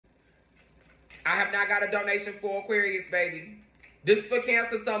I have not got a donation for Aquarius, baby. This is for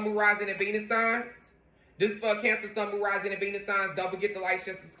Cancer, Sun, Moon, Rising, and Venus signs. This is for Cancer, Sun, Moon, Rising, and Venus signs. Don't forget to like,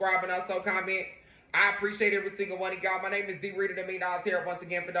 share, subscribe, and also comment. I appreciate every single one of y'all. My name is D Reader, the MILLIONDOLLATAROT. Once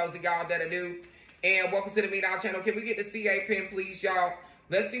again, for those of y'all that are new. And welcome to the MILLIONDOLLATAROT channel. Can we get the CA pin, please, y'all?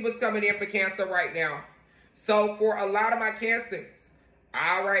 Let's see what's coming in for Cancer right now. So, for a lot of my Cancers,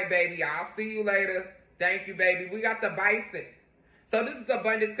 all right, baby, I'll see you later. Thank you, baby. We got the Bison. So, this is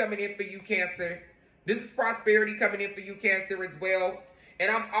abundance coming in for you, Cancer. This is prosperity coming in for you, Cancer, as well.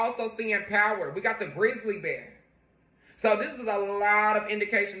 And I'm also seeing power. We got the Grizzly Bear. So this is a lot of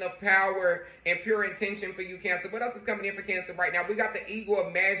indication of power and pure intention for you, Cancer. What else is coming in for Cancer right now? We got the Eagle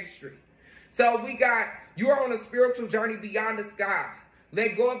of Majesty. So we got, you are on a spiritual journey beyond the sky.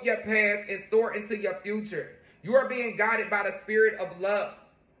 Let go of your past and soar into your future. You are being guided by the spirit of love.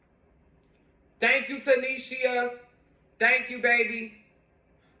 Thank you, Tanisha. Thank you, baby.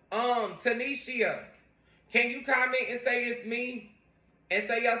 Tanisha, can you comment and say it's me? And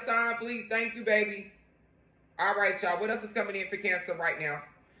say your sign, please. Thank you, baby. All right, y'all. What else is coming in for Cancer right now?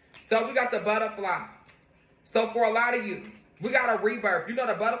 So we got the butterfly. So for a lot of you, we got a rebirth. You know,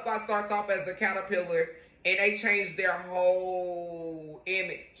 the butterfly starts off as a caterpillar and they change their whole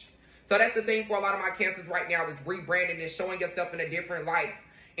image. So that's the thing for a lot of my Cancers right now is rebranding and showing yourself in a different light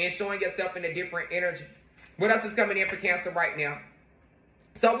and showing yourself in a different energy. What else is coming in for Cancer right now?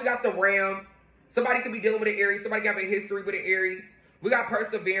 So we got the Ram. Somebody could be dealing with an Aries. Somebody got a history with an Aries. We got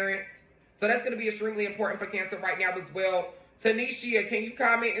perseverance. So that's going to be extremely important for Cancer right now as well. Tanisha, can you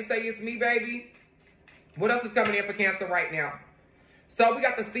comment and say it's me, baby? What else is coming in for Cancer right now? So we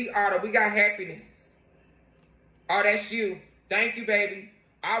got the Sea Otter. We got happiness. Oh, that's you. Thank you, baby.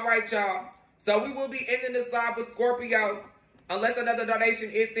 All right, y'all. So we will be ending this live with Scorpio. Unless another donation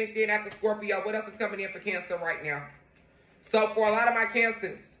is sent in after Scorpio. What else is coming in for Cancer right now? So for a lot of my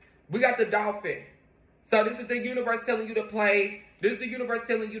Cancers, we got the Dolphin. So this is the universe telling you to play. This is the universe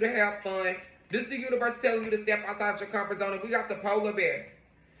telling you to have fun. This is the universe telling you to step outside your comfort zone. And we got the Polar Bear.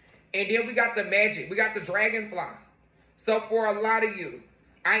 And then we got the Magic. We got the Dragonfly. So for a lot of you,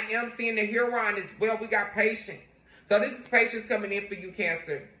 I am seeing the Huron as well. We got Patience. So this is patience coming in for you,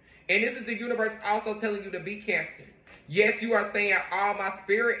 Cancer. And this is the universe also telling you to be Cancer. Yes, you are saying all my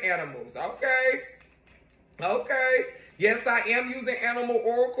spirit animals. Okay. Okay. Yes, I am using Animal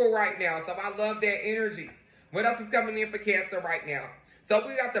Oracle right now. So I love that energy. What else is coming in for Cancer right now? So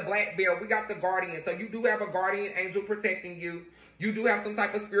we got the Black Bear. We got the Guardian. So you do have a guardian angel protecting you. You do have some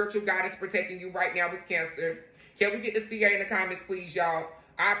type of spiritual guidance protecting you right now with Cancer. Can we get the CA in the comments, please, y'all?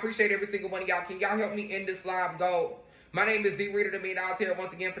 I appreciate every single one of y'all. Can y'all help me end this live goal? My name is D Reader, the MILLIONDOLLATAROT.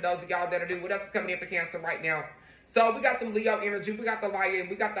 Once again, for those of y'all that are new, what else is coming in for Cancer right now? So we got some Leo energy. We got the Lion.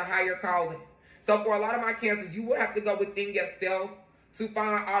 We got the higher calling. So for a lot of my Cancers, you will have to go within yourself to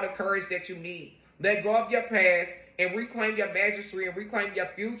find all the courage that you need. Let go of your past and reclaim your majesty and reclaim your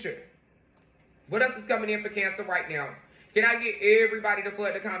future. What else is coming in for Cancer right now? Can I get everybody to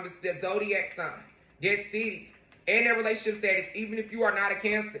flood the comments their zodiac sign, their city, and their relationship status, even if you are not a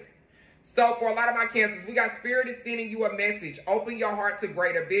Cancer? So for a lot of my Cancers, we got Spirit is sending you a message. Open your heart to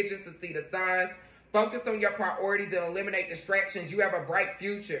greater visions to see the signs. Focus on your priorities and eliminate distractions. You have a bright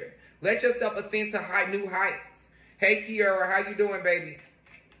future. Let yourself ascend to new heights. Hey, Kiara, how you doing, baby?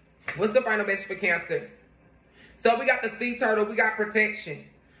 What's the final message for Cancer? So we got the Sea Turtle. We got protection.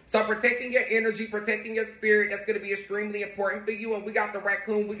 So protecting your energy, protecting your spirit, that's going to be extremely important for you. And we got the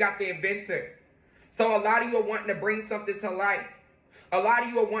Raccoon. We got the Inventor. So a lot of you are wanting to bring something to life. A lot of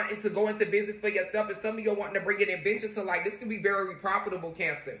you are wanting to go into business for yourself. And some of you are wanting to bring an invention to life. This can be very profitable,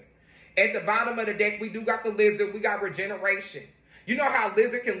 Cancer. At the bottom of the deck, we do got the Lizard. We got regeneration. You know how a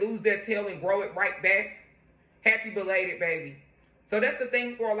lizard can lose their tail and grow it right back? Happy belated, baby. So that's the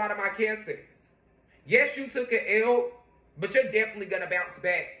thing for a lot of my Cancers. Yes, you took an L, but you're definitely going to bounce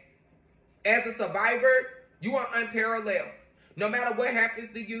back. As a survivor, you are unparalleled. No matter what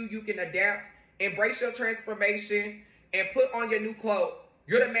happens to you, you can adapt, embrace your transformation, and put on your new cloak.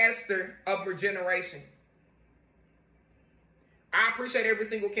 You're the master of regeneration. I appreciate every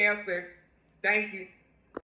single Cancer. Thank you.